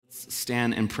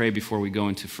stand and pray before we go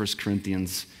into 1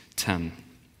 Corinthians 10.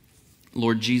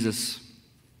 Lord Jesus,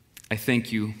 I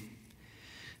thank you.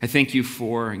 I thank you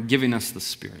for giving us the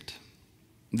Spirit,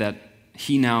 that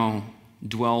He now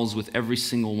dwells with every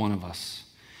single one of us,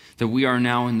 that we are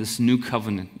now in this new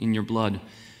covenant in your blood,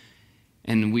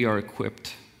 and we are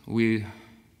equipped. We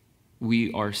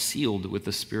are sealed with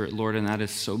the Spirit, Lord, and that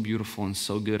is so beautiful and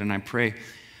so good. And I pray,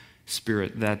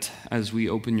 Spirit, that as we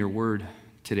open your word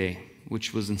today,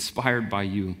 which was inspired by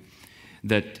you,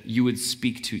 that you would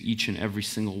speak to each and every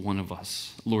single one of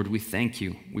us. Lord, we thank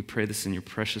you. We pray this in your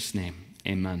precious name.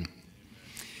 Amen.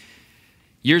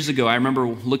 Years ago, I remember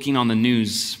looking on the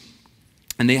news,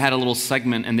 and they had a little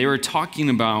segment, and they were talking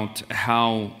about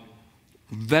how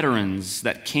veterans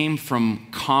that came from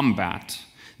combat,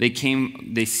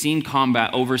 they seen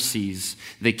combat overseas,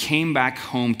 they came back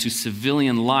home to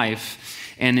civilian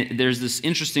life, and there's this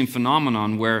interesting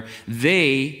phenomenon where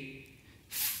they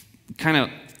kind of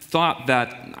thought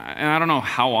that, and I don't know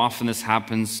how often this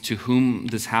happens, to whom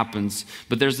this happens,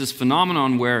 but there's this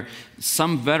phenomenon where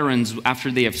some veterans,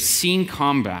 after they have seen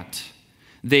combat,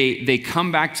 they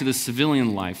come back to the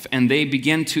civilian life and they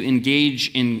begin to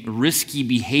engage in risky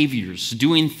behaviors,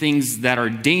 doing things that are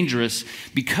dangerous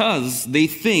because they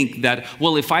think that,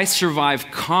 well, if I survive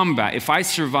combat, if I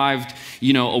survived,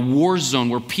 a war zone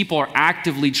where people are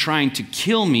actively trying to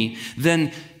kill me,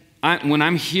 then when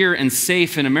I'm here and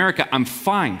safe in America, I'm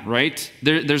fine, right?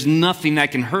 There's nothing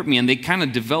that can hurt me. And they kind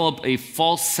of develop a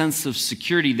false sense of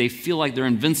security. They feel like they're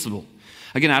invincible.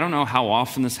 Again, I don't know how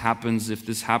often this happens, if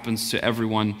this happens to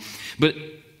everyone, but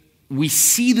we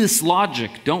see this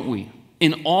logic, don't we?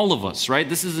 In all of us, right?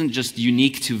 This isn't just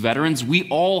unique to veterans. We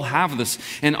all have this.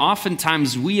 And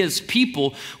oftentimes we as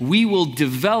people, we will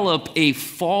develop a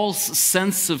false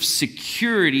sense of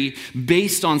security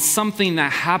based on something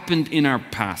that happened in our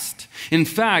past. In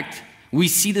fact, we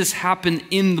see this happen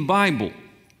in the Bible.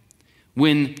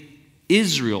 When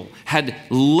Israel had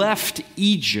left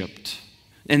Egypt,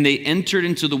 and they entered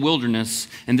into the wilderness,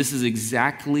 and this is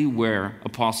exactly where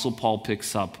Apostle Paul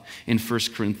picks up in 1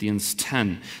 Corinthians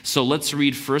 10. So let's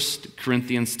read 1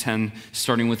 Corinthians 10,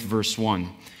 starting with verse 1.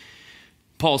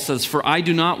 Paul says, "For I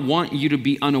do not want you to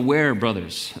be unaware,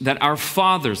 brothers, that our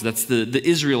fathers," that's the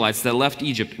Israelites that left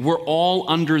Egypt, "were all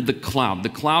under the cloud." The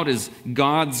cloud is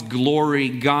God's glory,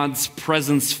 God's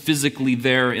presence physically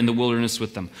there in the wilderness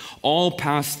with them. "All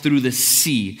passed through the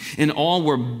sea, and all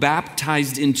were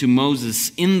baptized into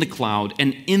Moses in the cloud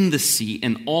and in the sea,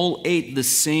 and all ate the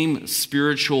same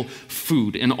spiritual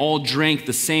food, and all drank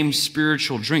the same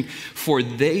spiritual drink. For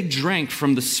they drank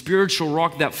from the spiritual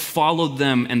rock that followed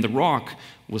them, and the rock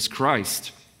was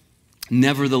Christ.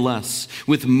 Nevertheless,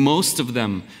 with most of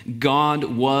them, God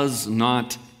was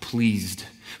not pleased,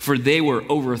 for they were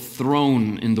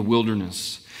overthrown in the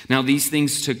wilderness. Now these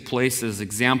things took place as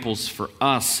examples for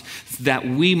us, that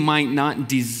we might not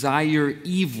desire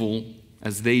evil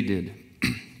as they did.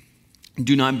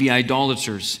 Do not be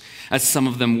idolaters, as some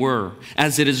of them were.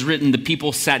 As it is written, the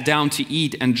people sat down to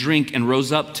eat and drink and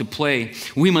rose up to play.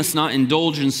 We must not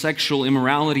indulge in sexual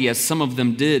immorality, as some of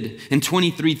them did. And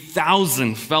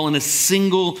 23,000 fell in a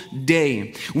single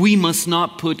day. We must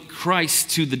not put Christ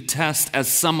to the test,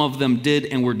 as some of them did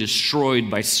and were destroyed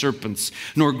by serpents,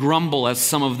 nor grumble, as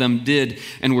some of them did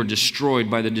and were destroyed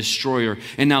by the destroyer.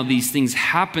 And now these things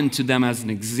happened to them as an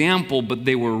example, but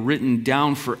they were written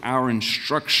down for our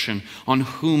instruction, on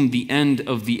whom the end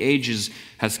of the ages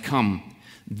has come.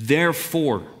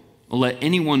 Therefore, let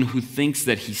anyone who thinks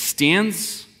that he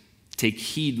stands take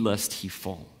heed lest he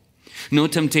fall. No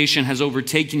temptation has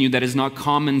overtaken you that is not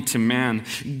common to man.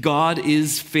 God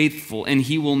is faithful, and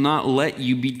he will not let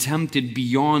you be tempted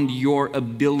beyond your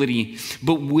ability.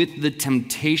 But with the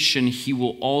temptation, he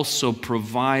will also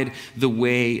provide the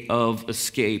way of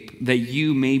escape, that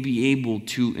you may be able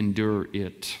to endure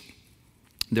it.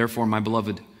 Therefore, my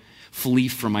beloved, flee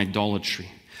from idolatry.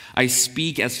 I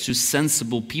speak as to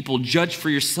sensible people. Judge for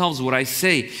yourselves what I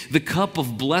say. The cup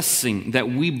of blessing that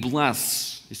we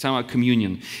bless, he's talking about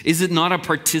communion, is it not a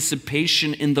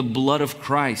participation in the blood of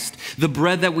Christ? The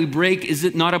bread that we break, is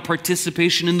it not a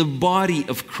participation in the body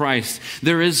of Christ?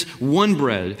 There is one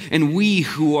bread, and we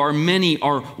who are many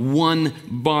are one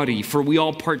body, for we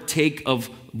all partake of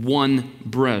one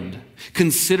bread.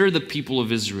 Consider the people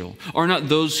of Israel. Are not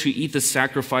those who eat the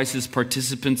sacrifices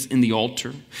participants in the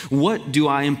altar? What do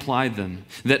I imply then?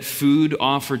 That food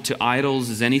offered to idols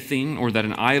is anything, or that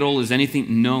an idol is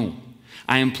anything? No.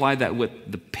 I imply that with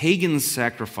the pagan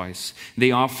sacrifice,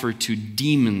 they offer to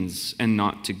demons and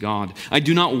not to God. I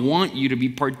do not want you to be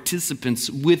participants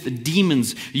with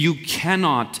demons. You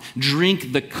cannot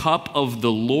drink the cup of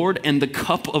the Lord and the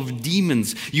cup of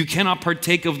demons. You cannot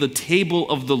partake of the table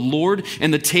of the Lord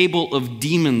and the table of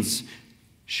demons.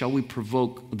 Shall we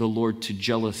provoke the Lord to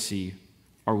jealousy?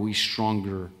 Are we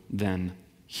stronger than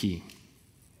He?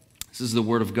 This is the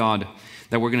word of God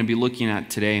that we're going to be looking at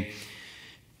today.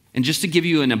 And just to give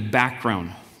you a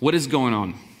background, what is going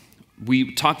on?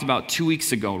 We talked about 2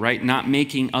 weeks ago, right? Not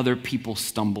making other people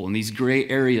stumble in these gray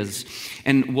areas.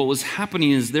 And what was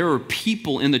happening is there were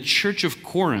people in the church of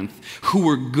Corinth who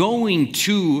were going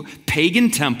to pagan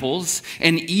temples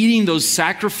and eating those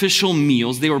sacrificial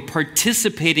meals. They were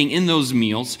participating in those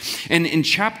meals. And in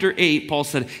chapter 8, Paul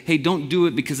said, hey, don't do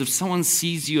it, because if someone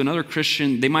sees you, another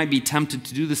Christian, they might be tempted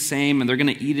to do the same, and they're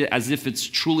going to eat it as if it's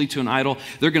truly to an idol.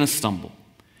 They're going to stumble.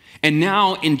 And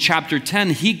now in chapter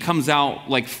 10, he comes out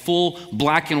like full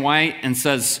black and white and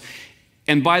says,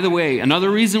 and by the way, another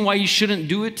reason why you shouldn't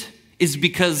do it is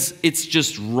because it's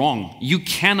just wrong. You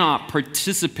cannot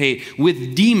participate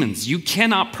with demons. You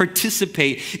cannot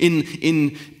participate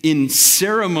in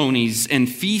ceremonies and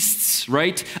feasts,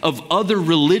 right, of other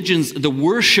religions, the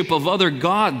worship of other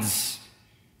gods.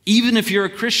 Even if you're a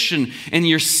Christian and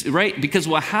you're, right? Because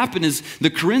what happened is the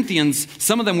Corinthians,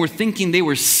 some of them were thinking they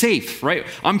were safe, right?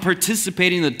 I'm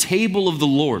participating in the table of the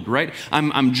Lord, right?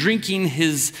 I'm drinking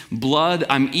His blood.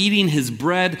 I'm eating His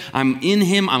bread. I'm in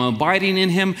Him. I'm abiding in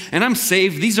Him. And I'm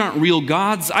saved. These aren't real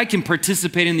gods. I can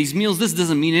participate in these meals. This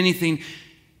doesn't mean anything.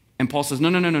 And Paul says,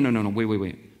 no.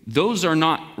 Wait. Those are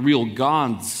not real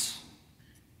gods.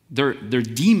 They're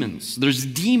demons. There's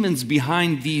demons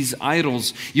behind these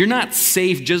idols. You're not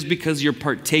safe just because you're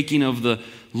partaking of the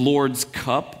Lord's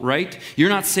cup, right? You're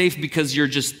not safe because you're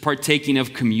just partaking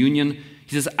of communion.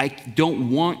 He says, I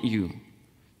don't want you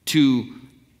to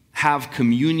have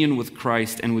communion with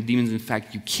Christ and with demons. In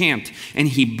fact, you can't. And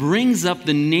he brings up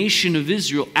the nation of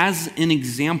Israel as an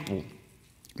example.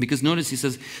 Because notice he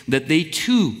says that they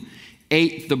too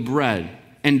ate the bread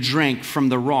and drank from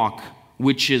the rock,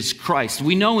 which is Christ.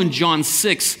 We know in John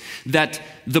 6 that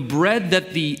the bread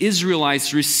that the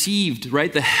Israelites received,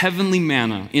 right, the heavenly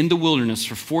manna in the wilderness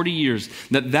for 40 years,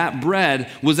 that bread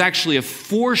was actually a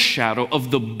foreshadow of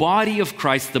the body of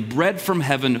Christ, the bread from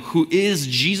heaven, who is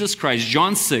Jesus Christ.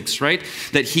 John 6, right,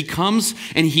 that He comes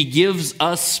and He gives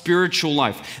us spiritual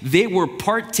life. They were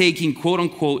partaking, quote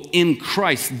unquote, in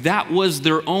Christ. That was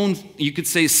their own, you could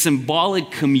say, symbolic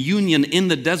communion in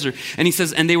the desert. And he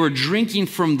says, and they were drinking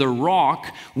from the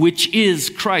rock, which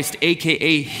is Christ,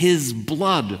 aka His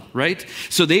blood. Right?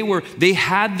 So they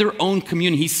had their own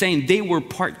communion. He's saying they were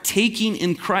partaking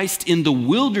in Christ in the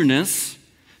wilderness,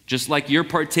 just like you're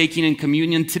partaking in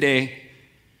communion today.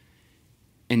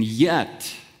 And yet,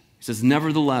 he says,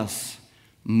 nevertheless,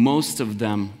 most of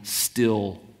them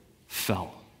still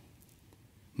fell.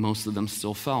 Most of them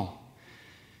still fell.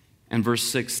 And verse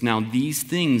 6, now these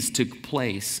things took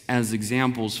place as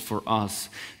examples for us,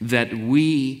 that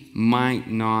we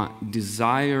might not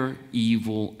desire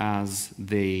evil as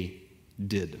they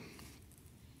did.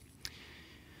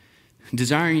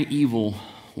 Desiring evil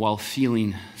while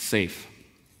feeling safe.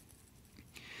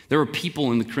 There were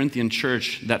people in the Corinthian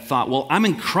church that thought, well, I'm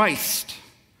in Christ.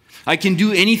 I can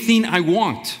do anything I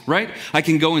want, right? I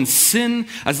can go and sin.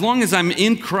 As long as I'm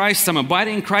in Christ, I'm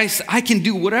abiding in Christ, I can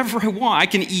do whatever I want. I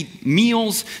can eat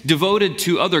meals devoted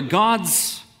to other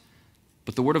gods.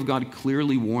 But the Word of God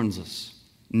clearly warns us,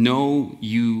 no,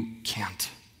 you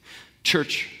can't.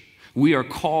 Church, we are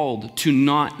called to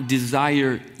not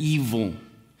desire evil.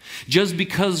 Just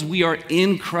because we are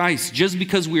in Christ, just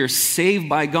because we are saved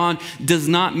by God, does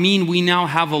not mean we now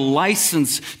have a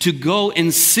license to go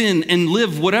and sin and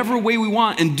live whatever way we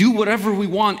want and do whatever we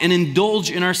want and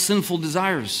indulge in our sinful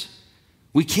desires.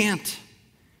 We can't.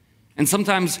 And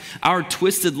sometimes our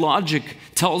twisted logic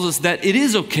tells us that it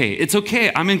is okay. It's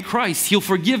okay. I'm in Christ. He'll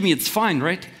forgive me. It's fine,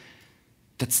 right?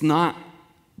 That's not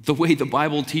the way the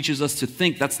Bible teaches us to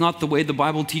think. That's not the way the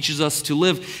Bible teaches us to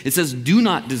live. It says, do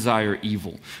not desire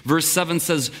evil. Verse 7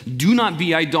 says, do not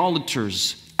be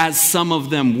idolaters, as some of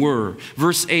them were.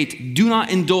 Verse 8, do not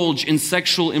indulge in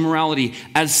sexual immorality,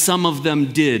 as some of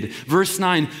them did. Verse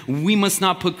 9, we must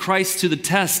not put Christ to the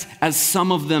test, as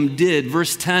some of them did.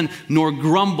 Verse 10, nor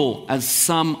grumble, as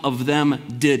some of them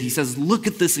did. He says, look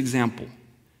at this example.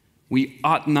 We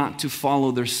ought not to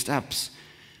follow their steps.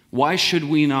 Why should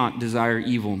we not desire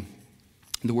evil?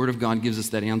 The Word of God gives us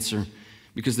that answer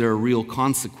because there are real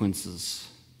consequences.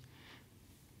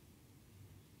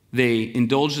 They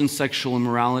indulged in sexual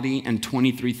immorality and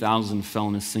 23,000 fell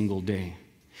in a single day.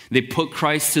 They put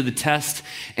Christ to the test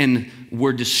and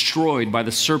were destroyed by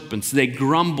the serpents. They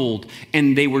grumbled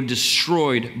and they were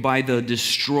destroyed by the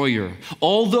destroyer.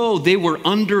 Although they were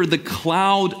under the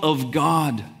cloud of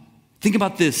God. Think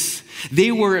about this.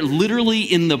 They were literally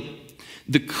in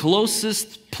the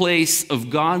closest place of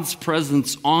God's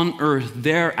presence on earth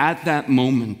there at that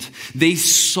moment. They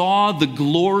saw the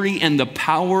glory and the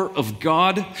power of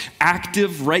God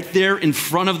active right there in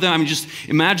front of them. I mean, just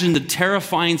imagine the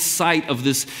terrifying sight of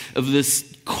this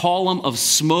column of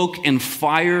smoke and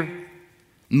fire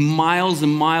miles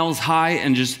and miles high,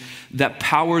 and just that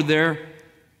power there.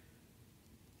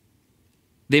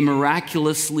 They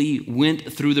miraculously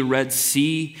went through the Red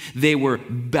Sea. They were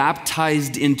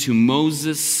baptized into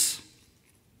Moses.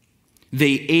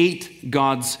 They ate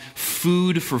God's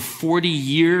food for 40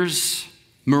 years,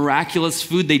 miraculous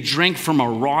food. They drank from a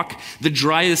rock, the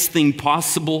driest thing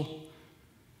possible.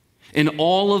 And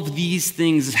all of these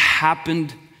things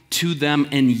happened to them,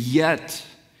 and yet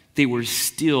they were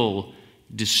still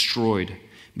destroyed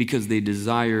because they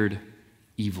desired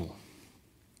evil.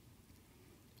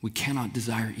 We cannot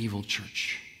desire evil,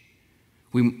 church.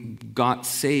 We got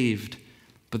saved,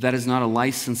 but that is not a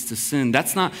license to sin.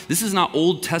 This is not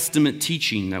Old Testament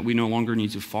teaching that we no longer need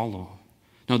to follow.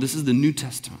 No, this is the New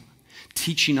Testament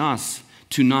teaching us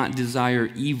to not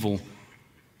desire evil.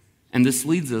 And this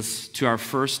leads us to our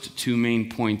first two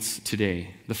main points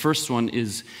today. The first one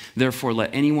is, therefore,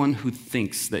 let anyone who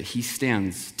thinks that he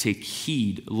stands take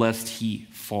heed lest he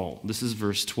fall. This is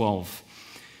verse 12.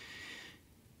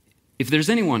 If there's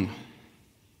anyone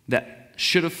that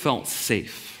should have felt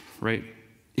safe, right,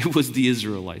 it was the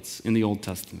Israelites in the Old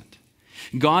Testament.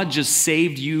 God just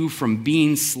saved you from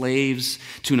being slaves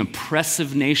to an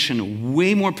oppressive nation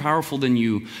way more powerful than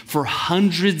you for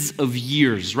hundreds of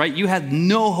years, right? You had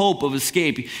no hope of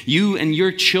escape. You and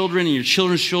your children and your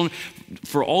children's children,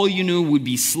 for all you knew, would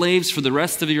be slaves for the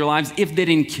rest of your lives if they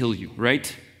didn't kill you,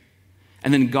 right?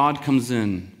 And then God comes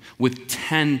in with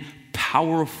 10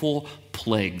 powerful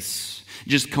plagues.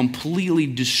 Just completely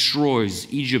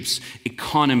destroys Egypt's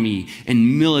economy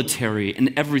and military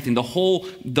and everything. The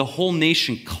whole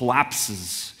nation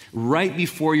collapses right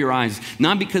before your eyes.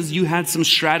 Not because you had some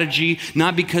strategy,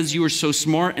 not because you were so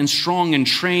smart and strong and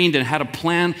trained and had a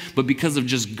plan, but because of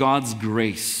just God's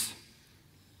grace.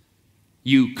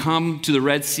 You come to the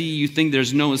Red Sea, you think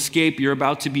there's no escape, you're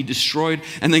about to be destroyed,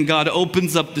 and then God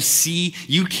opens up the sea.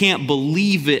 You can't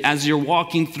believe it as you're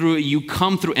walking through it. You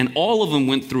come through, and all of them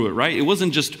went through it, right? It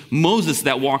wasn't just Moses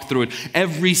that walked through it.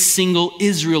 Every single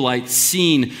Israelite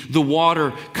seen the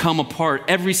water come apart.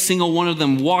 Every single one of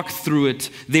them walked through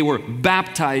it. They were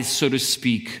baptized, so to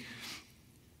speak.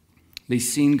 They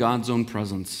seen God's own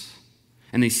presence,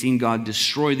 and they seen God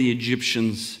destroy the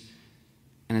Egyptians,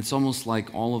 and it's almost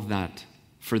like all of that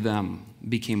for them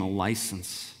became a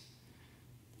license.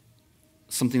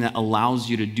 Something that allows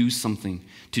you to do something,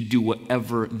 to do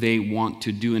whatever they want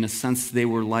to do. In a sense, they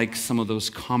were like some of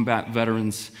those combat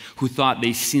veterans who thought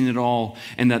they'd seen it all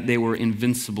and that they were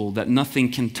invincible, that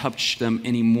nothing can touch them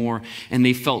anymore. And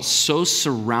they felt so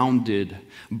surrounded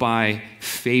by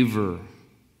favor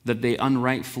that they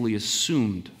unrightfully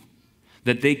assumed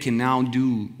that they can now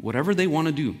do whatever they want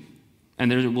to do, and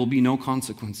there will be no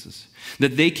consequences.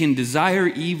 That they can desire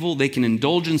evil, they can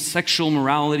indulge in sexual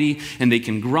morality, and they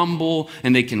can grumble,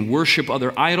 and they can worship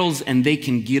other idols, and they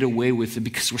can get away with it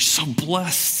because we're so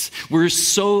blessed. We're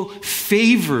so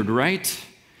favored, right?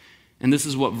 And this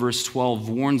is what verse 12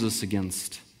 warns us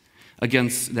against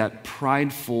that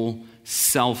prideful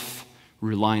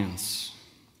self-reliance.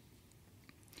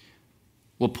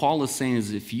 What Paul is saying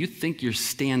is if you think you're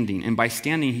standing, and by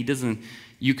standing,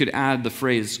 you could add the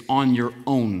phrase, on your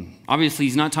own. Obviously,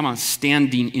 he's not talking about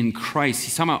standing in Christ.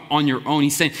 He's talking about on your own.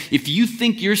 He's saying, if you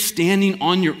think you're standing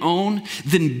on your own,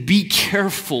 then be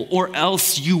careful, or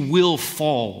else you will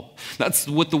fall. That's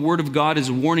what the Word of God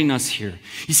is warning us here.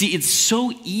 You see, it's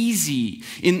so easy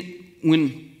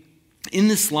in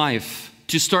this life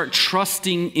to start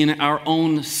trusting in our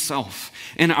own self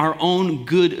and our own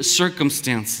good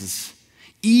circumstances.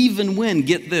 Even when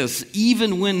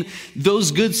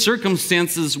those good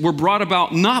circumstances were brought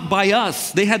about not by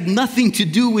us. They had nothing to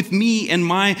do with me and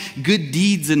my good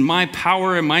deeds and my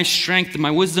power and my strength and my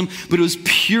wisdom, but it was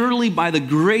purely by the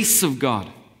grace of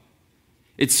God.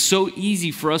 It's so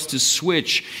easy for us to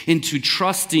switch into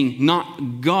trusting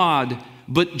not God,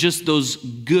 but just those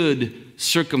good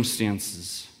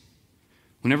circumstances.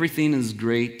 When everything is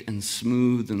great and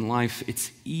smooth in life, it's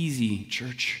easy,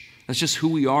 church. That's just who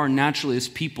we are naturally as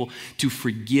people, to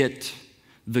forget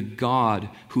the God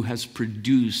who has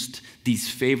produced these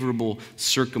favorable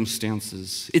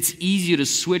circumstances. It's easier to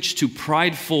switch to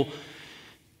prideful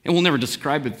And we'll never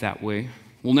describe it that way.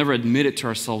 We'll never admit it to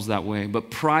ourselves that way,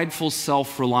 but prideful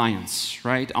self-reliance,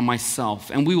 right, on myself.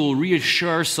 And we will reassure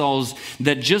ourselves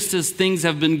that just as things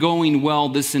have been going well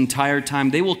this entire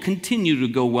time, they will continue to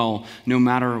go well no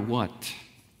matter what.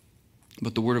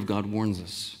 But the Word of God warns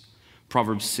us.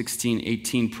 Proverbs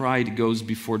 16:18, pride goes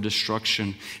before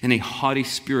destruction, and a haughty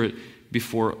spirit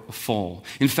before a fall.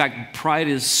 In fact, pride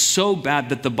is so bad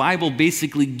that the Bible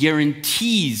basically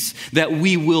guarantees that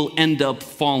we will end up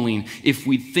falling if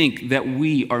we think that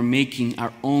we are making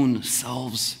our own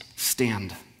selves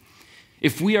stand.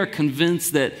 If we are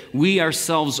convinced that we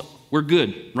ourselves, we're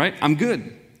good, right? I'm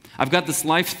good. I've got this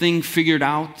life thing figured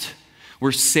out.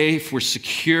 We're safe, we're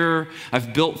secure.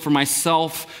 I've built for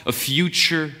myself a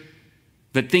future.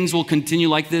 That things will continue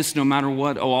like this no matter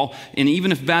what. And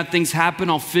even if bad things happen,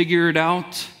 I'll figure it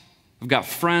out. I've got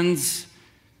friends.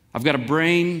 I've got a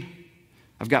brain.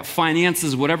 I've got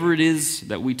finances, whatever it is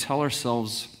that we tell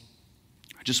ourselves.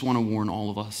 I just want to warn all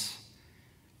of us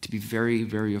to be very,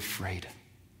 very afraid.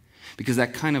 Because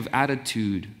that kind of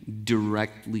attitude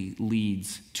directly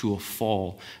leads to a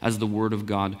fall, as the Word of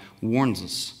God warns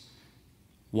us.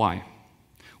 Why?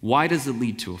 Why does it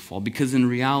lead to a fall? Because in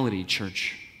reality,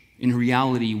 church,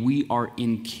 we are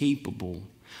incapable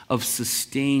of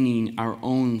sustaining our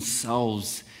own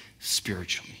selves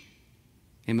spiritually.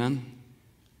 Amen?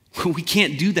 We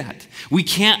can't do that. We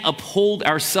can't uphold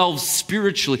ourselves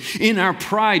spiritually. In our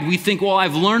pride, we think, well,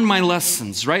 I've learned my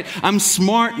lessons, right? I'm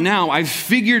smart now. I've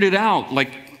figured it out,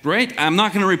 right? I'm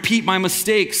not going to repeat my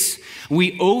mistakes.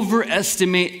 We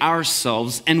overestimate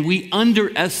ourselves and we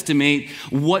underestimate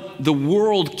what the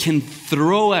world can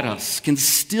throw at us, can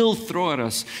still throw at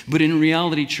us. But in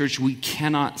reality, church, we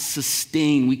cannot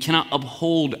sustain, we cannot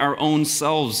uphold our own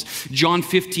selves. John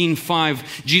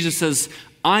 15:5, Jesus says,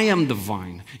 I am the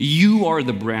vine, you are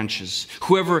the branches.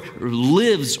 Whoever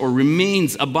lives or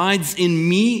remains, abides in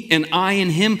me, and I in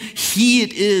him, he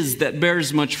it is that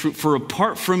bears much fruit. For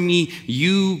apart from me,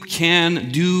 you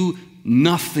can do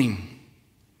nothing.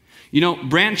 You know,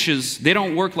 branches, they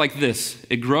don't work like this.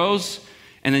 It grows,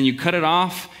 and then you cut it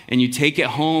off, and you take it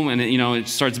home, and it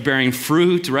starts bearing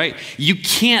fruit, right? You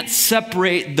can't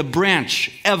separate the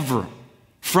branch ever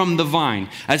from the vine.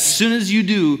 As soon as you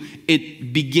do,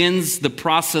 it begins the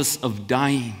process of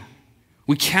dying.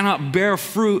 We cannot bear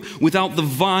fruit without the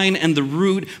vine and the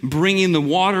root bringing the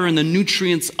water and the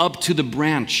nutrients up to the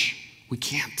branch. We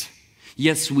can't.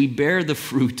 Yes, we bear the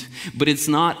fruit, but it's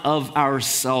not of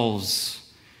ourselves.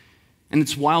 And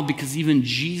it's wild because even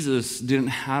Jesus didn't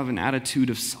have an attitude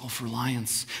of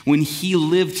self-reliance. When he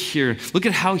lived here, look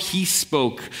at how he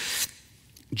spoke.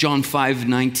 John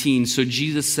 5:19, so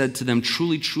Jesus said to them,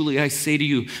 truly, truly, I say to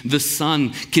you, the Son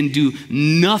can do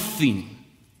nothing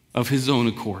of his own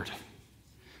accord,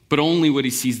 but only what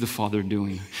he sees the Father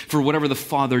doing. For whatever the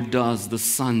Father does, the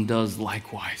Son does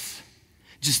likewise.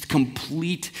 Just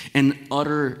complete and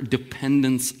utter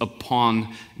dependence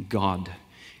upon God.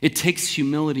 It takes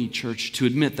humility, church, to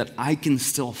admit that I can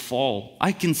still fall.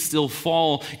 I can still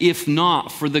fall if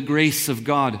not for the grace of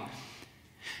God.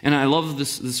 And I love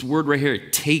this word right here,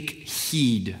 take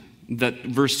heed, that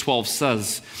verse 12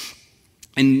 says.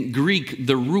 In Greek,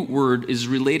 the root word is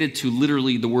related to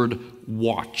literally the word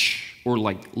watch or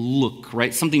look,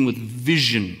 right? Something with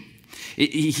vision.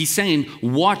 He's saying,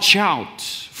 watch out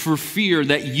for fear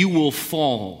that you will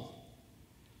fall.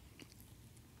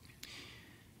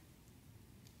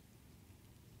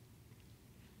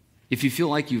 If you feel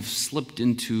like you've slipped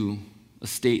into a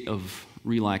state of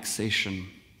relaxation,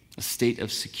 a state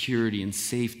of security and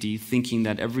safety, thinking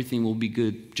that everything will be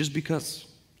good just because.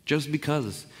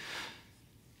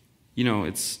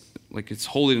 It's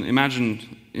holding,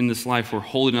 imagine in this life we're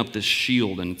holding up this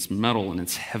shield and it's metal and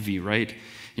it's heavy, right? And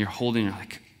you're holding, you're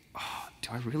like, oh, do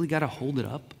I really got to hold it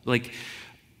up?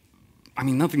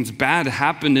 Nothing's bad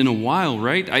happened in a while,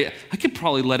 right? I could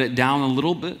probably let it down a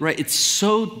little bit, right? It's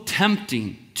so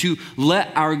tempting to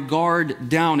let our guard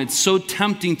down. It's so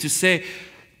tempting to say,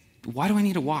 why do I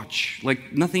need to watch?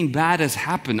 Nothing bad has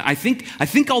happened. I think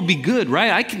I'll be good,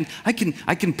 right?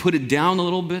 I can put it down a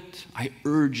little bit. I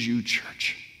urge you,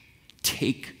 church,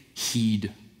 take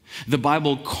heed. The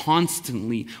Bible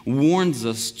constantly warns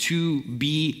us to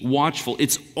be watchful.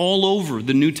 It's all over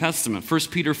the New Testament. 1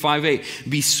 Peter 5:8,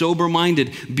 be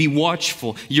sober-minded, be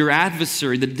watchful. Your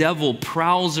adversary, the devil,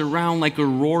 prowls around like a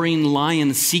roaring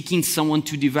lion seeking someone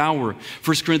to devour.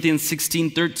 1 Corinthians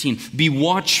 16:13, be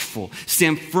watchful,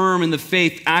 stand firm in the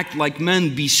faith, act like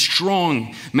men, be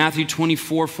strong. Matthew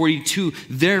 24:42,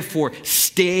 therefore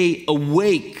stay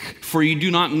awake, for you do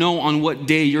not know on what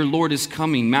day your Lord is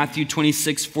coming. Matthew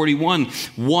 26:41,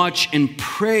 watch and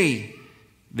pray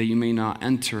that you may not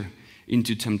enter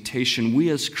into temptation.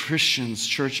 We as Christians,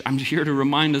 church, I'm here to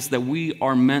remind us that we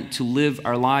are meant to live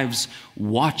our lives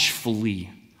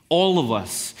watchfully. All of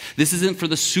us. This isn't for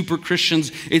the super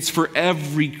Christians, it's for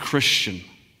every Christian.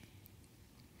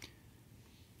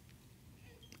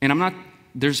 And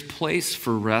there's place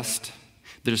for rest.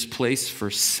 There's place for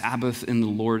Sabbath in the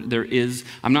Lord. There is.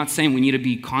 I'm not saying we need to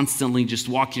be constantly just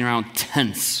walking around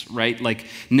tense, right? Like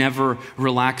never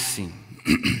relaxing.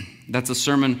 That's a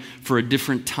sermon for a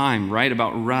different time, right?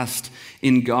 About rest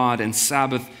in God and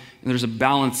Sabbath. And there's a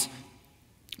balance,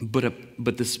 but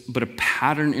a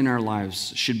pattern in our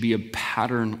lives should be a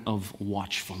pattern of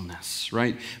watchfulness,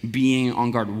 right? Being on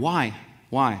guard. Why?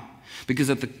 Because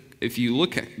if you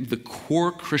look at the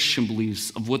core Christian beliefs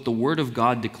of what the Word of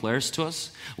God declares to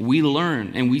us, we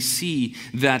learn and we see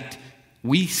that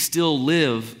we still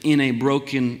live in a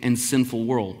broken and sinful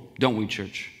world, don't we,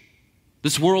 church?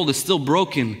 This world is still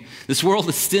broken. This world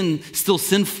is still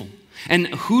sinful. And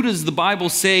who does the Bible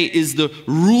say is the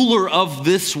ruler of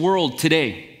this world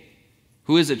today?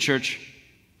 Who is it, church?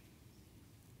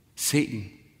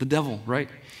 Satan, the devil, right?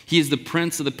 He is the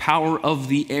prince of the power of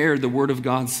the air, the Word of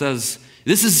God says.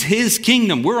 This is his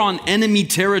kingdom. We're on enemy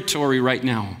territory right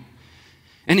now.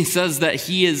 And he says that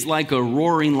he is like a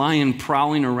roaring lion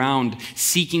prowling around,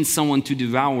 seeking someone to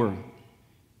devour.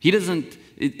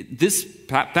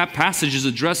 That passage is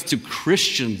addressed to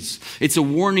Christians. It's a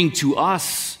warning to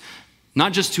us,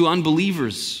 not just to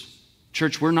unbelievers.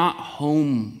 Church, we're not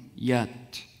home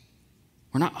yet.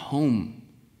 We're not home.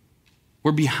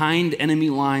 We're behind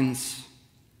enemy lines.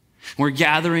 We're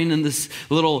gathering in this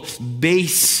little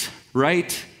base,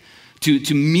 right,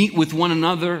 to meet with one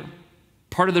another,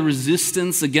 part of the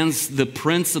resistance against the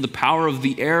prince of the power of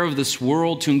the air of this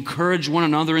world, to encourage one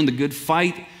another in the good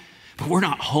fight. But we're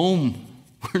not home.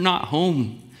 We're not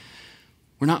home.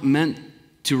 We're not meant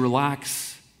to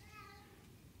relax,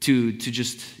 to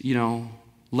just,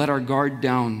 let our guard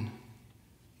down.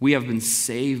 We have been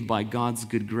saved by God's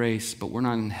good grace, but we're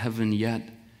not in heaven yet.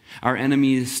 Our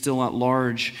enemy is still at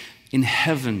large. In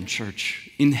heaven, church,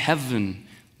 in heaven,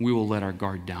 we will let our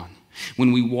guard down.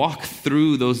 When we walk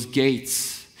through those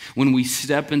gates, when we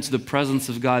step into the presence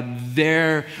of God,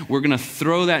 there we're going to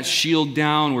throw that shield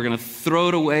down. We're going to throw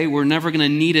it away. We're never going to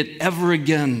need it ever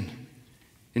again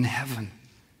in heaven.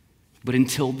 But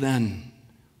until then,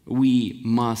 we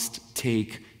must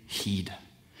take heed.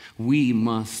 We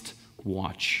must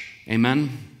watch. Amen?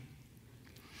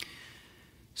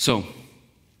 So,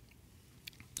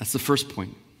 that's the first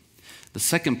point. The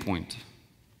second point,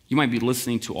 you might be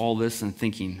listening to all this and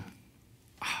thinking,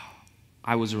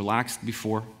 I was relaxed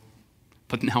before,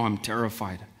 but now I'm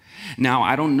terrified. Now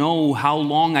I don't know how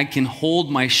long I can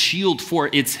hold my shield for.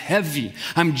 It's heavy.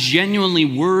 I'm genuinely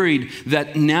worried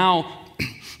that now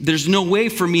there's no way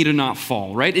for me to not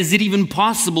fall, right? Is it even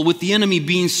possible with the enemy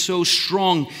being so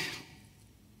strong?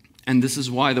 And this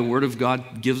is why the Word of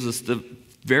God gives us the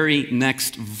very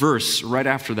next verse right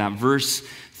after that, verse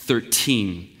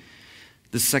 13.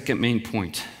 The second main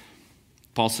point.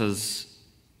 Paul says,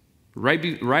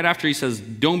 right after he says,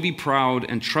 don't be proud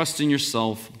and trust in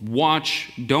yourself,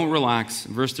 watch, don't relax.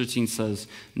 Verse 13 says,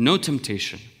 no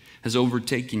temptation has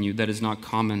overtaken you that is not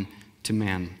common to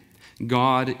man.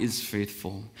 God is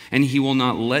faithful, and he will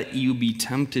not let you be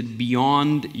tempted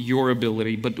beyond your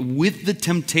ability. But with the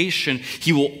temptation,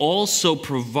 he will also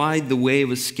provide the way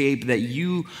of escape that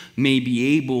you may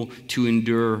be able to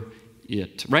endure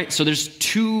it, right? So there's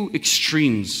two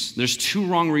extremes. There's two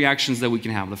wrong reactions that we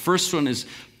can have. The first one is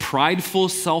prideful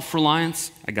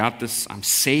self-reliance. I got this. I'm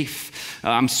safe.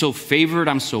 I'm so favored.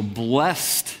 I'm so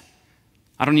blessed.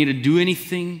 I don't need to do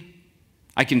anything.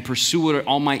 I can pursue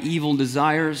all my evil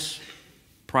desires.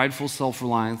 Prideful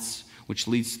self-reliance, which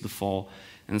leads to the fall.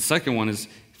 And the second one is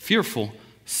fearful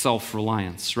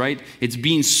self-reliance, right? It's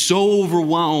being so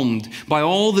overwhelmed by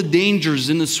all the dangers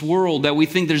in this world that we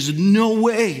think there's no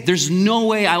way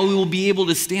I will be able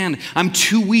to stand. I'm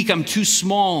too weak, I'm too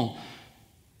small.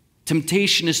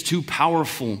 Temptation is too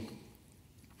powerful.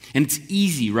 And it's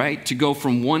easy, right, to go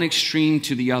from one extreme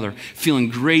to the other, feeling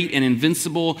great and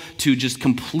invincible to just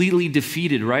completely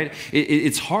defeated, right?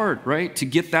 It's hard, right, to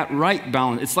get that right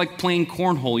balance. It's like playing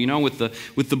cornhole,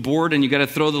 with the board, and you got to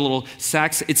throw the little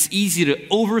sacks. It's easy to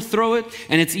overthrow it,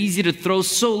 and it's easy to throw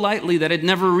so lightly that it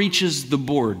never reaches the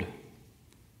board.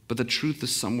 But the truth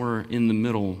is somewhere in the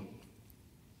middle.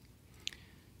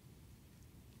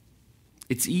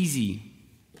 It's easy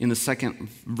in the second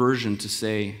version to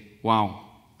say, wow,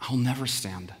 I'll never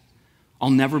stand. I'll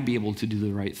never be able to do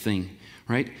the right thing,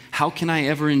 right? How can I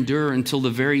ever endure until the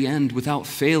very end without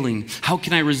failing? How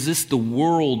can I resist the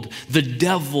world, the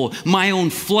devil, my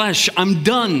own flesh? I'm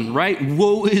done, right?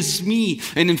 Woe is me.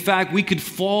 And in fact, we could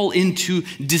fall into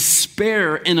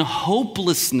despair and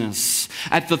hopelessness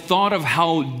at the thought of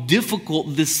how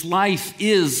difficult this life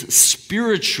is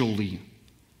spiritually.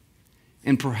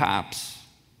 And perhaps,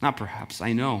 not perhaps,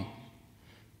 I know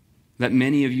that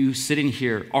many of you sitting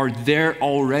here are there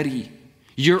already.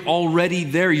 You're already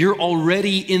there. You're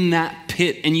already in that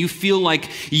pit, and you feel like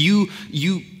you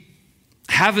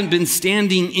haven't been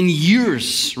standing in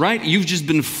years, right? You've just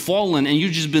been fallen, and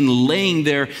you've just been laying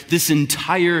there this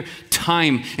entire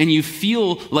time, and you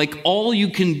feel like all you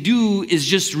can do is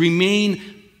just remain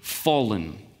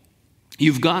fallen.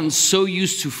 You've gotten so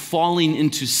used to falling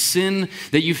into sin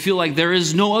that you feel like there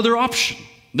is no other option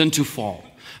than to fall.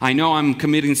 I know I'm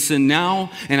committing sin now,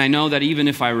 and I know that even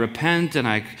if I repent and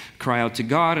I cry out to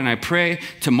God and I pray,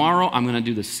 tomorrow I'm going to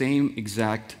do the same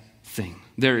exact thing.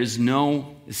 There is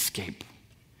no escape.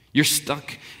 You're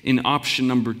stuck in option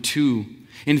number 2.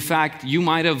 In fact, you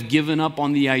might have given up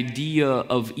on the idea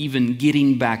of even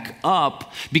getting back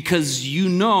up because you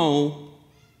know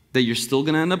that you're still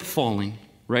going to end up falling,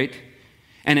 right?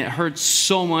 And it hurts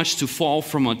so much to fall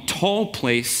from a tall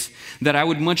place that I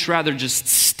would much rather just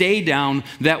stay down.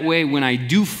 That way, when I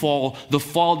do fall, the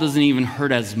fall doesn't even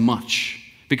hurt as much.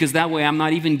 Because that way, I'm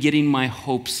not even getting my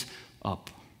hopes up.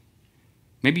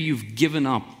 Maybe you've given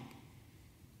up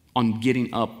on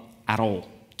getting up at all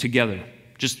together.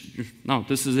 Just, no,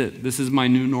 this is it. This is my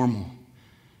new normal.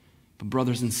 But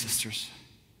brothers and sisters,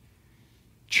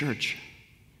 church,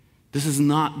 this is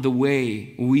not the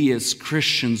way we as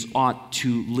Christians ought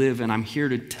to live. And I'm here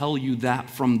to tell you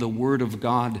that from the Word of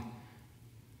God.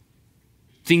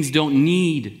 Things don't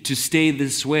need to stay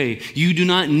this way. You do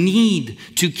not need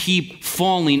to keep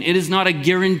falling. It is not a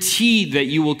guarantee that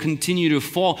you will continue to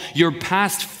fall. Your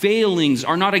past failings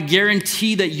are not a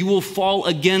guarantee that you will fall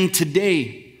again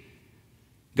today.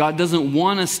 God doesn't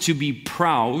want us to be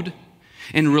proud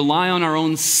and rely on our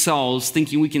own selves,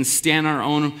 thinking we can stand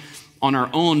on our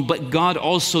own, but God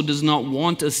also does not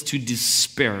want us to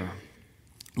despair,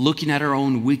 looking at our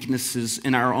own weaknesses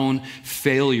and our own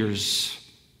failures.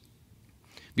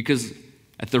 Because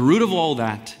at the root of all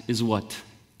that is what?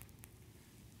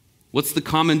 What's the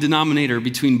common denominator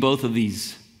between both of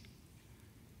these?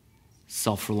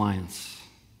 Self-reliance.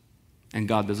 And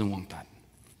God doesn't want that,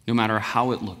 no matter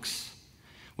how it looks.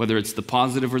 Whether it's the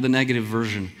positive or the negative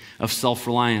version of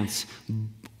self-reliance,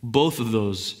 both of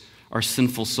those are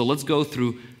sinful. So let's go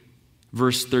through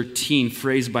verse 13,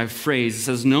 phrase by phrase. It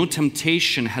says, no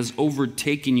temptation has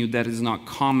overtaken you that is not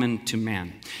common to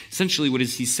man. Essentially, what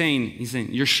is he saying? He's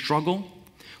saying, your struggle,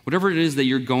 whatever it is that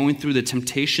you're going through, the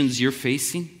temptations you're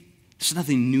facing, there's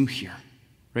nothing new here,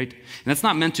 right? And that's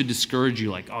not meant to discourage you,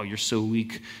 like, oh, you're so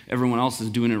weak, everyone else is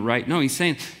doing it right. No, he's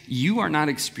saying, you are not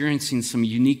experiencing some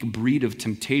unique breed of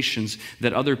temptations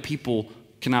that other people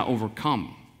cannot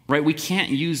overcome, right? We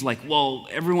can't use like, well,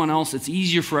 everyone else, it's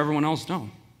easier for everyone else. No.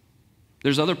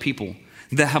 There's other people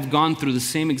that have gone through the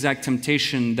same exact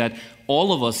temptation that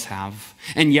all of us have,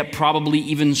 and yet probably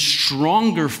even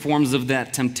stronger forms of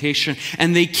that temptation,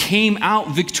 and they came out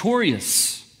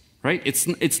victorious, right?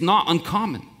 It's not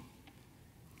uncommon.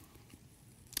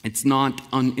 It's not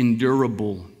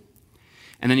unendurable.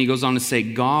 And then he goes on to say,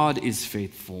 God is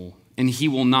faithful, and he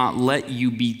will not let you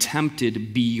be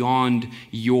tempted beyond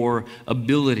your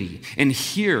ability. And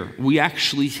here we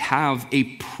actually have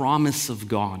a promise of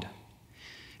God.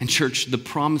 And church, the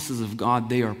promises of God,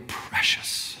 they are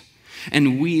precious.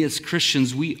 And we as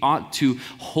Christians, we ought to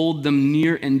hold them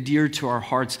near and dear to our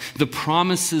hearts. The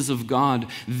promises of God,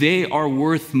 they are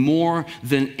worth more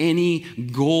than any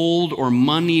gold or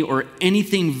money or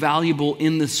anything valuable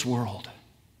in this world.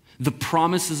 The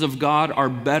promises of God are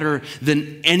better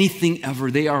than anything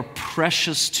ever. They are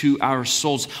precious to our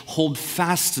souls. Hold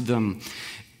fast to them.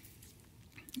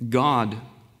 God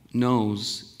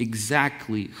knows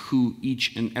exactly who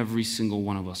each and every single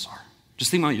one of us are. Just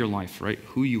think about your life, right?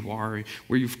 Who you are,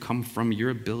 where you've come from, your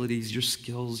abilities, your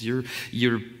skills,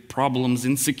 your problems,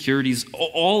 insecurities,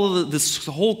 all of this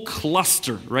whole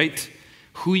cluster, right?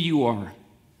 Who you are.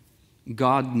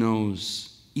 God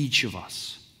knows each of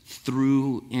us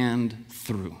through and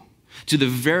through, to the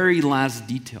very last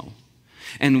detail.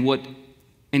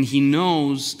 And he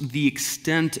knows the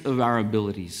extent of our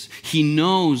abilities. He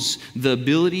knows the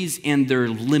abilities and their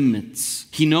limits.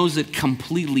 He knows it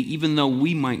completely, even though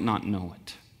we might not know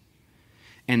it.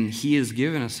 And he has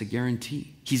given us a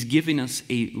guarantee. He's giving us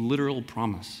a literal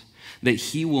promise that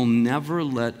he will never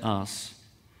let us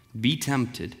be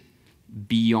tempted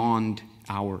beyond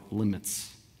our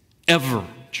limits. Ever,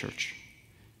 church.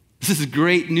 This is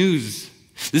great news.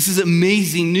 This is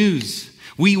amazing news.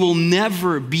 We will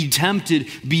never be tempted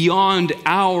beyond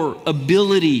our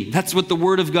ability. That's what the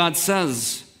Word of God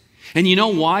says. And you know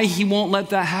why He won't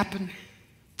let that happen?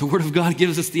 The Word of God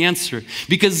gives us the answer.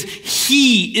 Because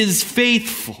He is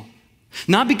faithful.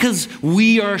 Not because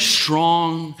we are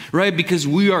strong, right? Because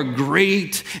we are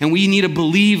great and we need to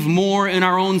believe more in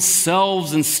our own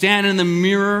selves and stand in the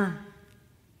mirror,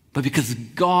 but because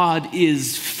God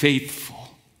is faithful.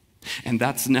 And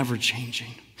that's never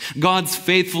changing. God's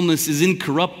faithfulness is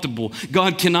incorruptible.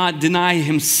 God cannot deny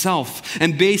Himself.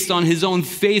 And based on His own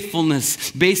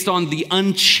faithfulness, based on the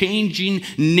unchanging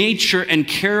nature and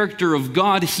character of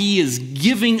God, He is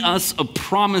giving us a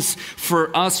promise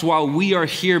for us while we are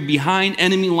here behind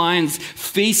enemy lines,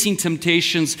 facing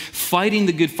temptations, fighting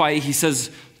the good fight. He says,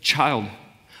 child,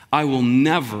 I will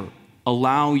never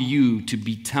allow you to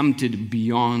be tempted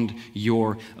beyond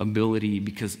your ability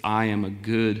because I am a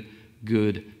good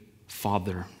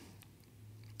Father.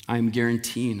 I am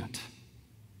guaranteeing it.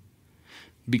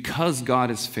 Because God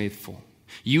is faithful,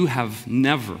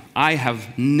 I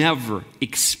have never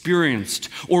experienced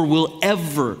or will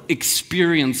ever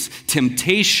experience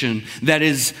temptation that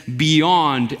is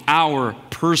beyond our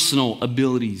personal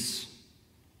abilities.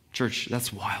 Church,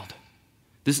 that's wild.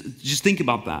 Just think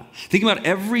about that. Think about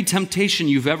every temptation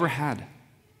you've ever had.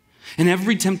 And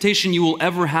every temptation you will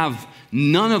ever have,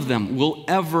 none of them will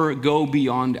ever go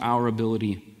beyond our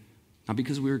ability. Not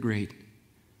because we're great,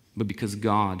 but because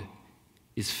God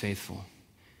is faithful.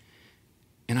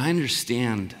 And I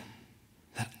understand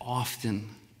that often,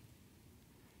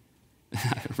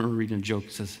 I remember reading a joke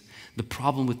that says, the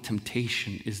problem with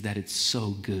temptation is that it's so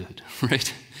good,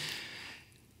 right?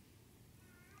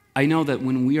 I know that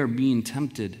when we are being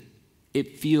tempted,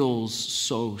 it feels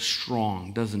so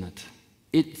strong, doesn't it?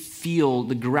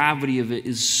 The gravity of it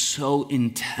is so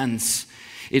intense.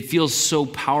 It feels so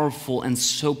powerful and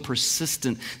so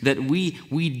persistent that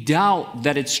we doubt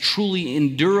that it's truly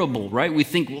endurable, right? We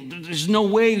think, well, there's no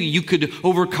way you could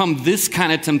overcome this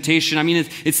kind of temptation. I mean,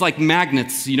 it's like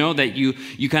magnets, that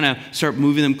you kind of start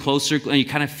moving them closer, and you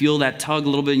kind of feel that tug a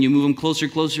little bit, and you move them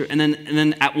closer, and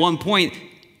then at one point,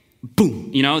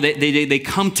 boom, they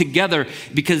come together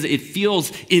because it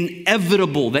feels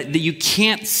inevitable that you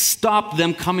can't stop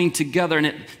them coming together.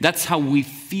 And that's how we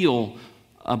feel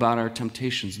about our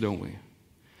temptations, don't we?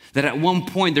 That at one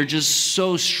point they're just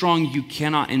so strong you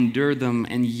cannot endure them,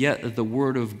 and yet the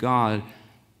Word of God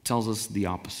tells us the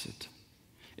opposite.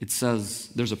 It says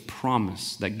there's a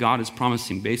promise that God is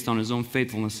promising based on His own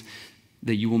faithfulness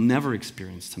that you will never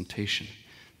experience temptation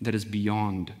that is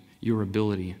beyond your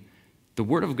ability. The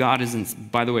Word of God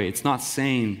isn't, by the way, it's not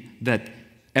saying that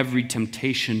every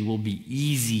temptation will be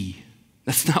easy.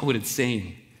 That's not what it's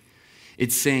saying.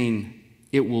 It's saying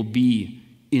it will be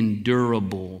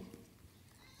endurable.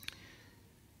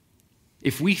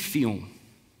 If we feel,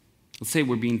 let's say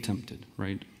we're being tempted,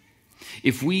 right?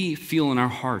 If we feel in our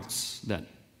hearts that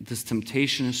this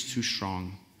temptation is too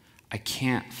strong, I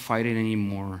can't fight it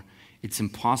anymore, it's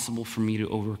impossible for me to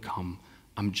overcome,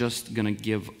 I'm just going to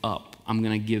give up. I'm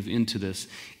going to give into this.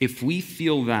 If we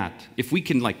feel that, if we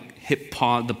can hit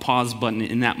the pause button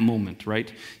in that moment, right?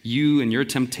 You and your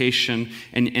temptation,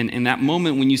 and in that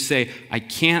moment when you say, I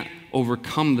can't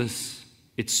overcome this,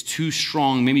 it's too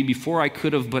strong. Maybe before I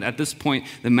could have, but at this point,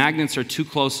 the magnets are too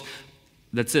close.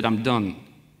 That's it, I'm done.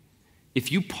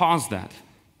 If you pause that,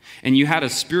 and you had a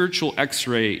spiritual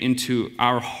x-ray into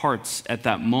our hearts at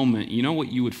that moment, you know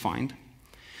what you would find?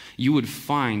 You would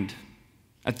find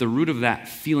at the root of that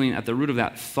feeling, at the root of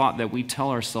that thought that we tell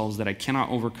ourselves that I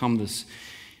cannot overcome this,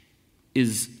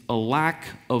 is a lack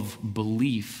of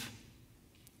belief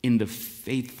in the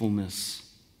faithfulness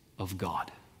of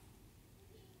God.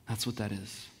 That's what that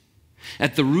is.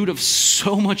 At the root of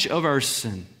so much of our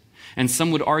sin, and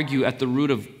some would argue at the root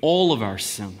of all of our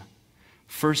sin,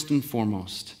 first and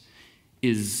foremost,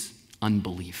 is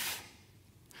unbelief.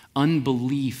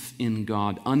 Unbelief in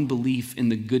God, unbelief in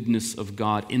the goodness of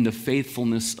God, in the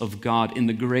faithfulness of God, in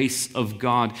the grace of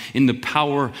God, in the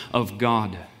power of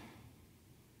God.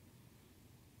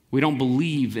 We don't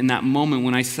believe in that moment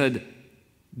when I said,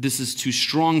 this is too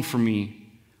strong for me.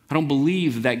 I don't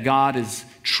believe that God is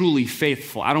truly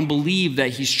faithful. I don't believe that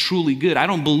He's truly good. I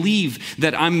don't believe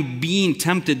that I'm being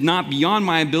tempted not beyond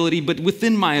my ability, but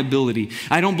within my ability.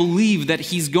 I don't believe that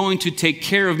He's going to take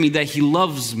care of me, that He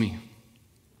loves me.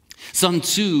 Sun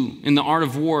Tzu, in The Art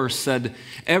of War, said,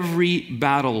 every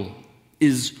battle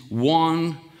is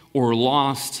won or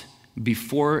lost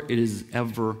before it is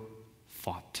ever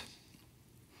fought.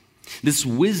 This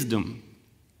wisdom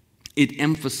it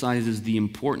emphasizes the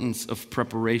importance of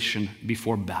preparation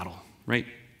before battle, right?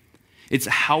 It's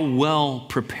how well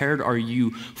prepared are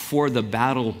you for the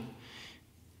battle.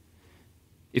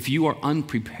 If you are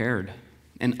unprepared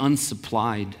and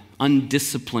unsupplied,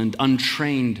 undisciplined,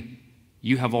 untrained,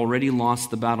 you have already lost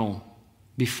the battle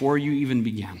before you even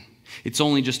began. It's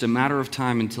only just a matter of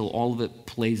time until all of it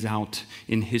plays out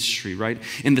in history, right?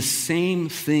 And the same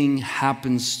thing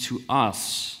happens to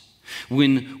us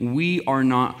when we are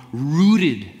not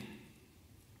rooted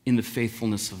in the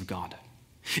faithfulness of God.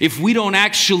 If we don't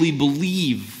actually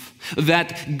believe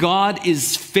that God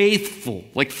is faithful,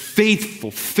 like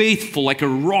a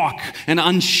rock, an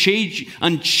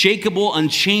unshakable,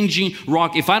 unchanging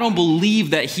rock, if I don't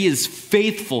believe that He is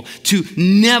faithful to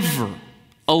never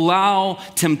allow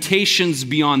temptations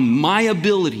beyond my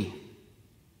ability,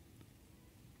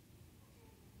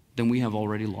 then we have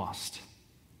already lost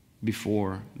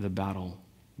before the battle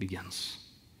begins.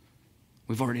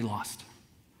 We've already lost.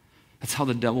 That's how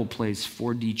the devil plays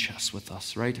 4D chess with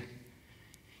us, right?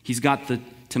 He's got the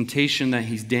temptation that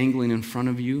he's dangling in front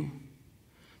of you,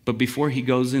 but before he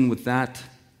goes in with that,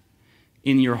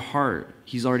 in your heart,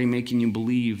 he's already making you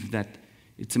believe that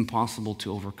it's impossible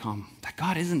to overcome, that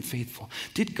God isn't faithful.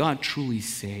 Did God truly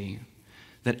say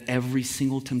that every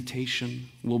single temptation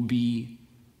will be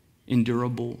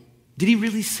endurable? Did He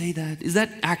really say that? Is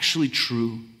that actually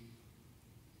true?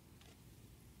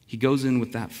 He goes in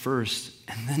with that first,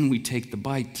 and then we take the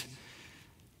bite,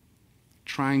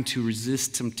 trying to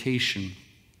resist temptation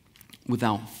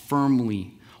without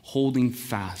firmly holding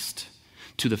fast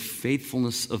to the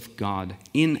faithfulness of God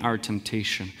in our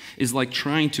temptation is like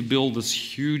trying to build this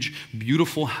huge,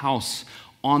 beautiful house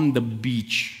on the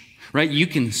beach, right? You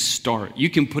can start. You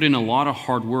can put in a lot of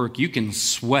hard work. You can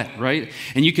sweat, right?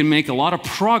 And you can make a lot of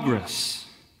progress.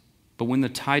 But when the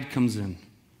tide comes in,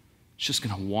 it's just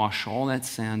going to wash all that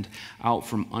sand out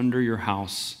from under your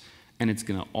house, and it's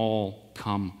going to all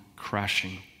come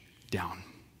crashing down.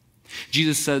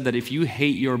 Jesus said that if you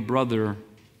hate your brother,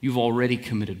 you've already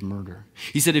committed murder.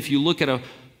 He said if you look at a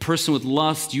person with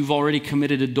lust, you've already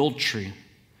committed adultery.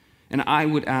 And I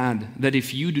would add that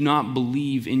if you do not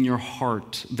believe in your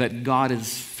heart that God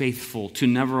is faithful to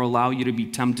never allow you to be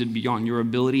tempted beyond your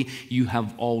ability, you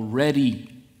have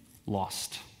already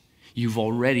lost. You've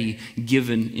already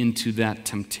given into that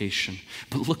temptation.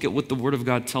 But look at what the Word of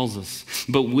God tells us.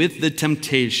 But with the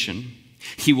temptation,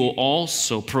 He will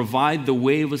also provide the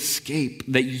way of escape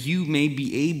that you may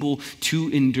be able to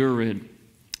endure it.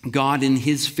 God, in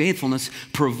His faithfulness,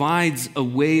 provides a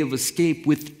way of escape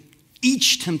with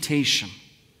each temptation.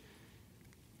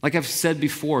 Like I've said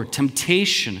before,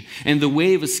 temptation and the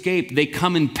way of escape, they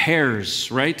come in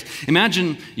pairs, right?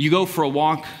 Imagine you go for a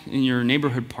walk in your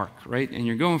neighborhood park, right? And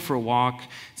you're going for a walk,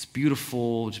 it's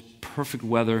beautiful, it's perfect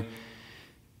weather,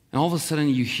 and all of a sudden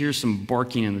you hear some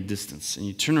barking in the distance, and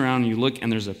you turn around and you look,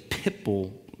 and there's a pit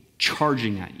bull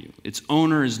charging at you. Its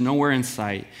owner is nowhere in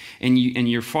sight, and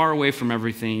you're far away from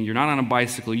everything. You're not on a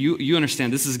bicycle. You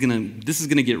understand this is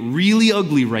gonna get really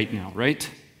ugly right now, right?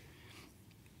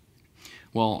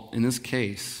 Well, in this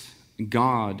case,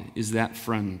 God is that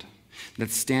friend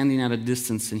that's standing at a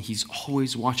distance, and He's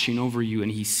always watching over you, and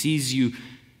He sees you.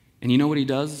 And you know what He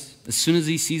does? As soon as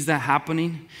He sees that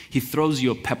happening, He throws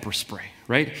you a pepper spray,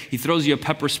 right? He throws you a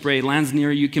pepper spray, lands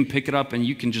near you, can pick it up, and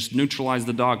you can just neutralize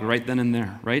the dog right then and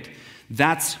there, right?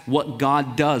 That's what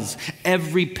God does. For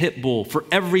every pit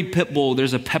bull,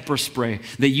 there's a pepper spray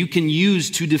that you can use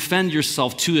to defend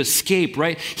yourself, to escape,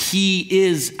 right? He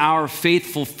is our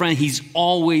faithful friend. He's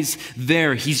always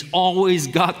there. He's always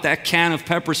got that can of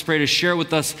pepper spray to share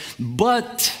with us.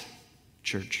 But,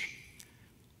 church,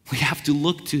 we have to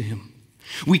look to Him.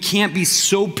 We can't be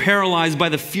so paralyzed by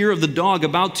the fear of the dog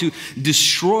about to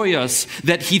destroy us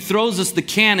that he throws us the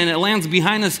can and it lands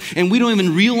behind us and we don't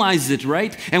even realize it,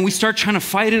 right? And we start trying to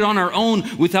fight it on our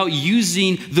own without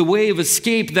using the way of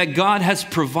escape that God has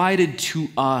provided to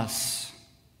us.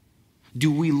 Do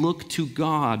we look to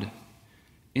God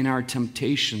in our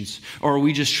temptations, or are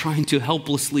we just trying to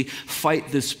helplessly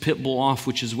fight this pit bull off,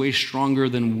 which is way stronger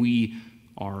than we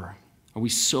are? Are we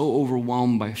so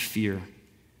overwhelmed by fear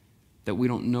that we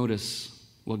don't notice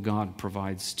what God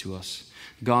provides to us?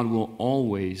 God will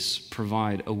always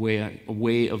provide a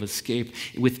way of escape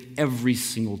with every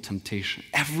single temptation.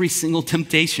 Every single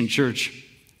temptation, church.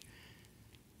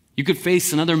 You could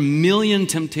face another 1,000,000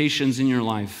 temptations in your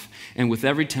life, and with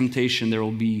every temptation there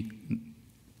will be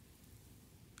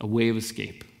a way of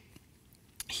escape.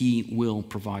 He will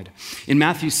provide. In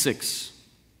Matthew 6,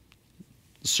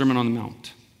 the Sermon on the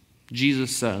Mount,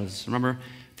 Jesus says, remember,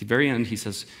 at the very end, He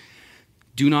says,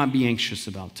 "Do not be anxious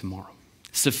about tomorrow."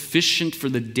 Sufficient for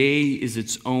the day is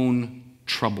its own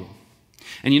trouble.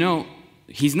 And you know,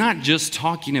 he's not just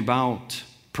talking about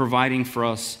providing for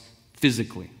us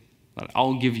physically, that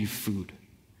I'll give you food.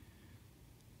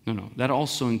 No, that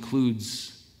also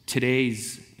includes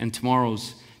today's and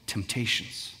tomorrow's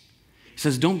temptations. He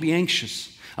says, don't be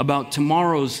anxious about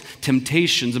tomorrow's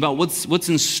temptations, about what's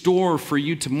in store for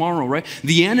you tomorrow, right?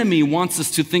 The enemy wants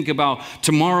us to think about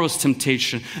tomorrow's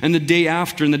temptation and the day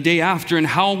after and the day after, and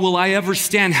how will I ever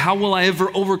stand? How will I ever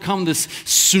overcome this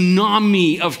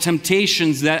tsunami of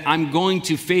temptations that I'm going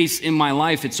to face in my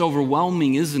life? It's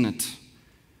overwhelming, isn't it?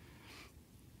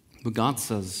 But God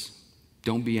says,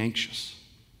 don't be anxious.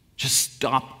 Just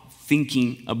stop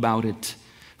thinking about it.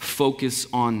 Focus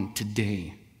on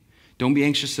today. Don't be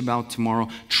anxious about tomorrow.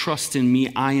 Trust in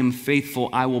me. I am faithful.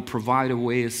 I will provide a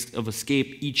way of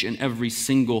escape each and every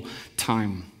single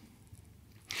time.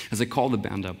 As I call the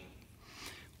band up,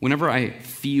 whenever I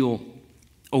feel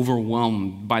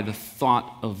overwhelmed by the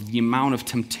thought of the amount of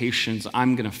temptations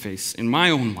I'm going to face in my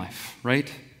own life,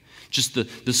 right? Just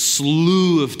the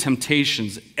slew of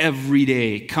temptations every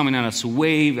day coming at us,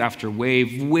 wave after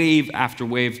wave, wave after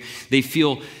wave. They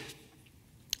feel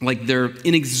like they're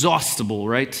inexhaustible,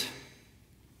 right?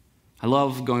 I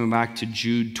love going back to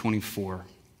Jude 24.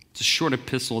 It's a short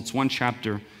epistle. It's one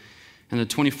chapter. And the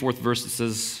 24th verse, it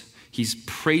says, he's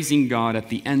praising God at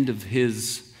the end of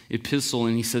his epistle.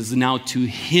 And he says, now to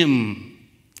him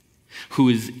who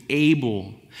is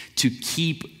able to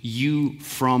keep you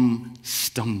from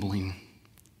stumbling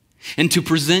and to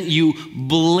present you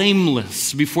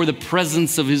blameless before the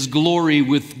presence of his glory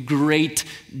with great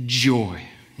joy.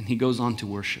 And he goes on to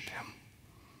worship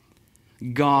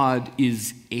him. God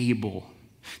is able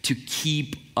to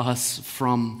keep us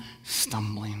from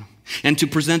stumbling and to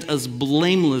present us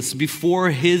blameless before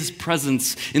his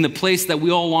presence in the place that we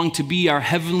all long to be, our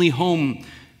heavenly home,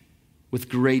 with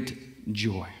great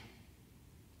joy.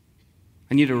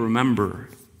 I need to remember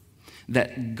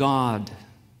that God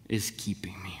is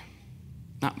keeping me,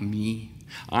 not me.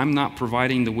 I'm not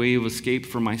providing the way of escape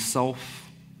for myself.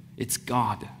 It's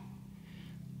God.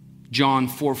 John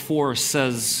 4:4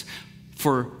 says,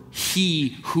 for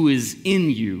he who is in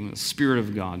you, the Spirit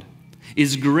of God,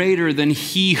 is greater than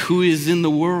he who is in the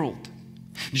world.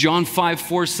 John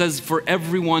 5:4 says, for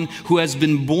everyone who has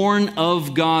been born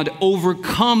of God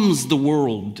overcomes the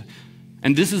world.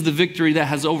 And this is the victory that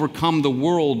has overcome the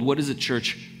world. What is it,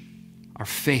 church? Our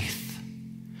faith.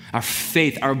 Our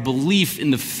faith, our belief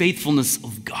in the faithfulness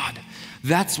of God.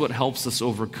 That's what helps us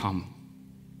overcome.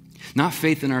 Not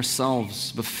faith in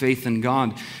ourselves, but faith in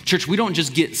God. Church, we don't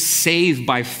just get saved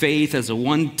by faith as a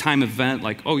one-time event,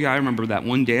 like, oh yeah, I remember that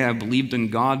one day I believed in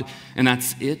God, and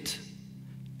that's it.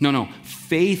 No.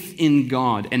 Faith in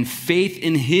God and faith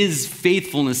in his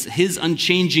faithfulness, his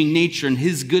unchanging nature and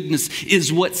his goodness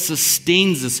is what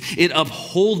sustains us. It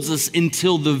upholds us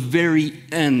until the very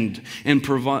end and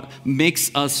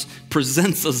presents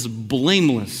us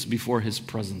blameless before his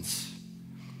presence.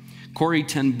 Corrie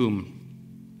ten Boom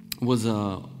was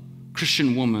a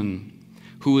Christian woman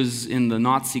who was in the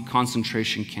Nazi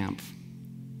concentration camp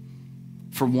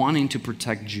for wanting to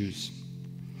protect Jews.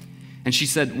 And she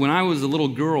said, when I was a little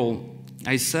girl,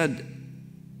 I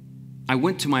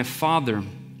went to my father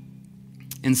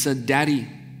and said, Daddy,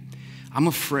 I'm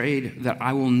afraid that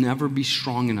I will never be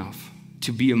strong enough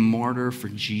to be a martyr for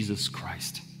Jesus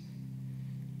Christ.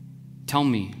 Tell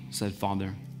me, said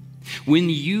Father, when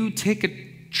you take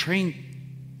a train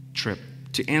trip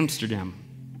to Amsterdam,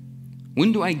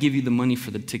 when do I give you the money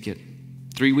for the ticket?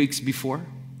 3 weeks before?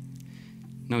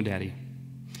 No, Daddy.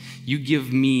 You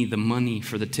give me the money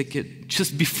for the ticket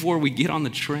just before we get on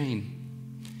the train.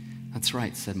 That's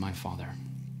right, said my father.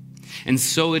 And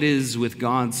so it is with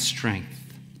God's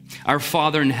strength. Our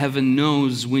Father in heaven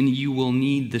knows when you will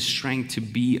need the strength to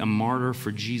be a martyr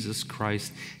for Jesus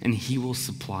Christ, and he will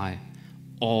supply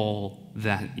all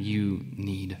that you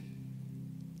need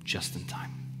just in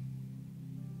time.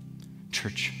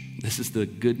 Church, this is the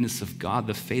goodness of God,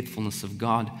 the faithfulness of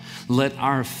God. Let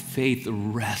our faith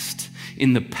rest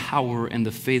in the power and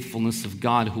the faithfulness of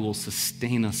God, who will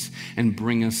sustain us and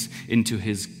bring us into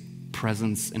his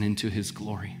presence and into his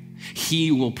glory.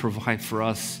 He will provide for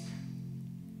us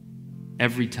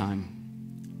every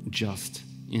time, just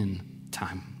in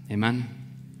time. Amen?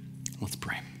 Let's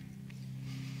pray.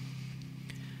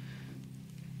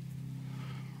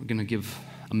 We're going to give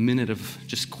a minute of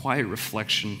just quiet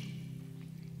reflection.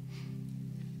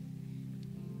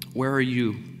 Where are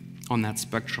you on that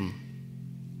spectrum?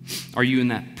 Are you in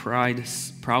that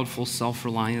proudful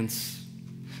self-reliance,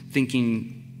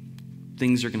 thinking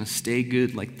things are going to stay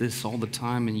good like this all the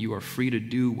time and you are free to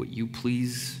do what you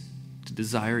please, to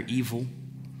desire evil?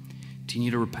 Do you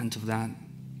need to repent of that?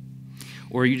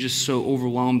 Or are you just so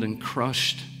overwhelmed and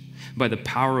crushed by the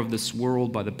power of this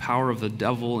world, by the power of the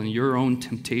devil and your own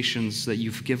temptations that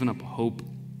you've given up hope?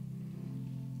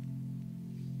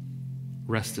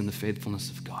 Rest in the faithfulness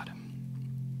of God.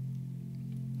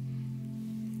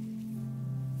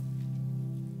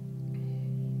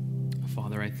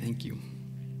 Father, I thank you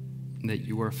that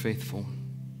you are faithful.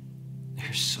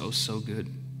 You're so, so good.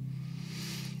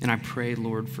 And I pray,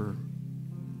 Lord, for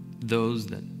those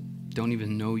that don't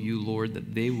even know you, Lord,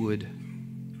 that they would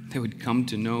come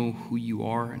to know who you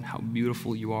are and how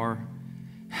beautiful you are,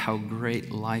 how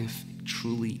great life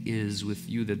truly is with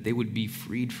you, that they would be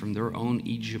freed from their own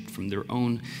Egypt, from their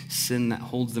own sin that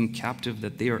holds them captive,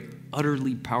 that they are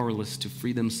utterly powerless to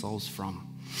free themselves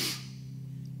from.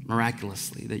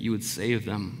 Miraculously, that you would save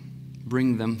them,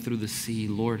 bring them through the sea,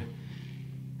 Lord,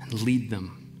 and lead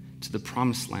them to the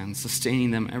promised land,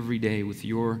 sustaining them every day with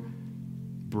your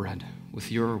bread,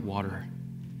 with your water,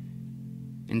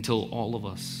 until all of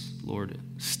us, Lord,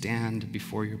 stand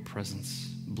before your presence,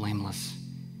 blameless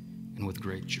and with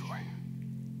great joy.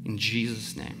 In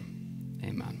Jesus' name,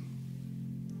 amen.